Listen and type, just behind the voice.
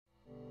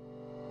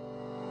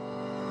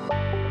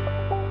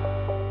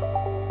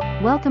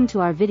Welcome to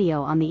our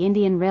video on the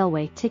Indian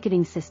Railway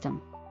ticketing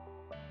system.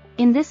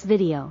 In this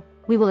video,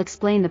 we will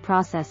explain the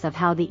process of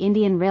how the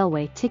Indian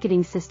Railway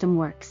ticketing system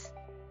works.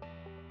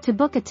 To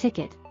book a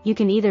ticket, you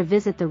can either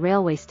visit the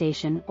railway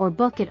station or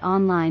book it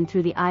online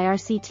through the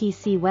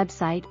IRCTC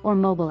website or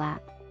mobile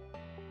app.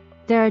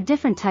 There are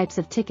different types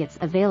of tickets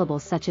available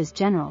such as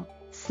general,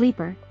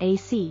 sleeper,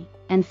 AC,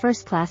 and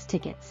first-class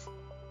tickets.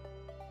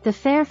 The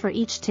fare for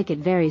each ticket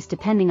varies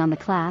depending on the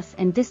class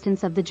and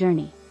distance of the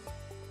journey.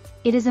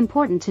 It is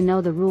important to know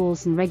the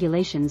rules and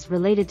regulations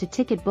related to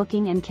ticket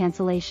booking and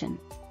cancellation.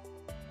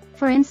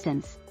 For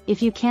instance,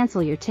 if you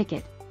cancel your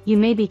ticket, you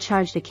may be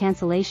charged a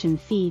cancellation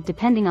fee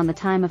depending on the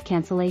time of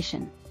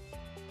cancellation.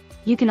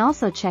 You can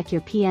also check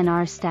your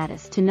PNR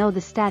status to know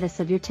the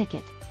status of your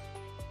ticket.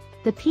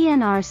 The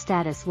PNR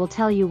status will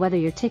tell you whether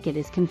your ticket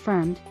is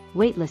confirmed,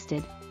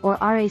 waitlisted, or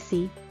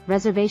RAC,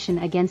 reservation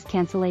against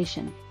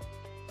cancellation.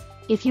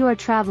 If you are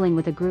traveling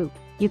with a group,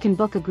 you can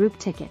book a group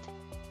ticket.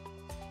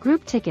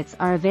 Group tickets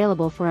are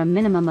available for a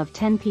minimum of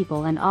 10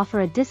 people and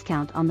offer a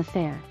discount on the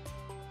fare.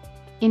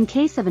 In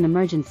case of an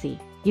emergency,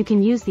 you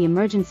can use the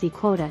emergency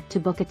quota to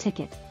book a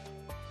ticket.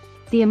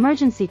 The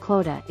emergency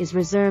quota is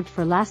reserved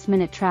for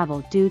last-minute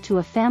travel due to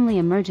a family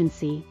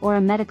emergency or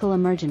a medical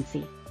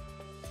emergency.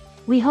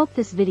 We hope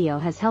this video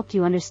has helped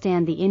you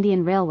understand the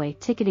Indian Railway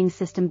ticketing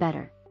system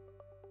better.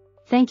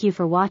 Thank you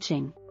for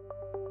watching.